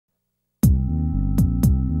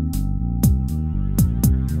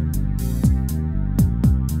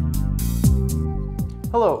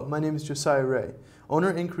Hello, my name is Josiah Rea, owner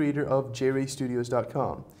and creator of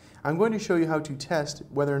jraystudios.com. I'm going to show you how to test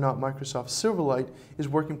whether or not Microsoft Silverlight is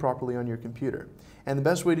working properly on your computer. And the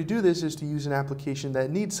best way to do this is to use an application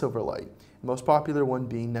that needs Silverlight, the most popular one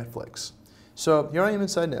being Netflix. So here I am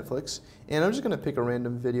inside Netflix, and I'm just going to pick a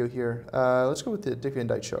random video here. Let's go with the Dick Van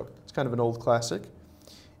Dyke Show. It's kind of an old classic.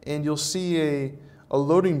 And you'll see a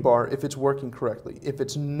loading bar if it's working correctly. If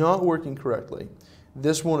it's not working correctly,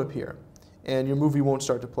 this won't appear, and your movie won't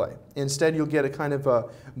start to play. Instead, you'll get a kind of a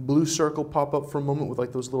blue circle pop up for a moment with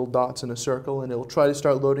like those little dots in a circle, and it'll try to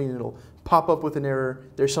start loading, and it'll pop up with an error.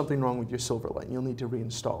 There's something wrong with your Silverlight, and you'll need to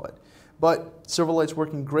reinstall it. But Silverlight's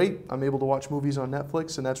working great. I'm able to watch movies on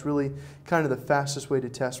Netflix, and that's really kind of the fastest way to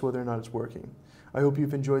test whether or not it's working. I hope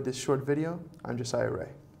you've enjoyed this short video. I'm Josiah Rea.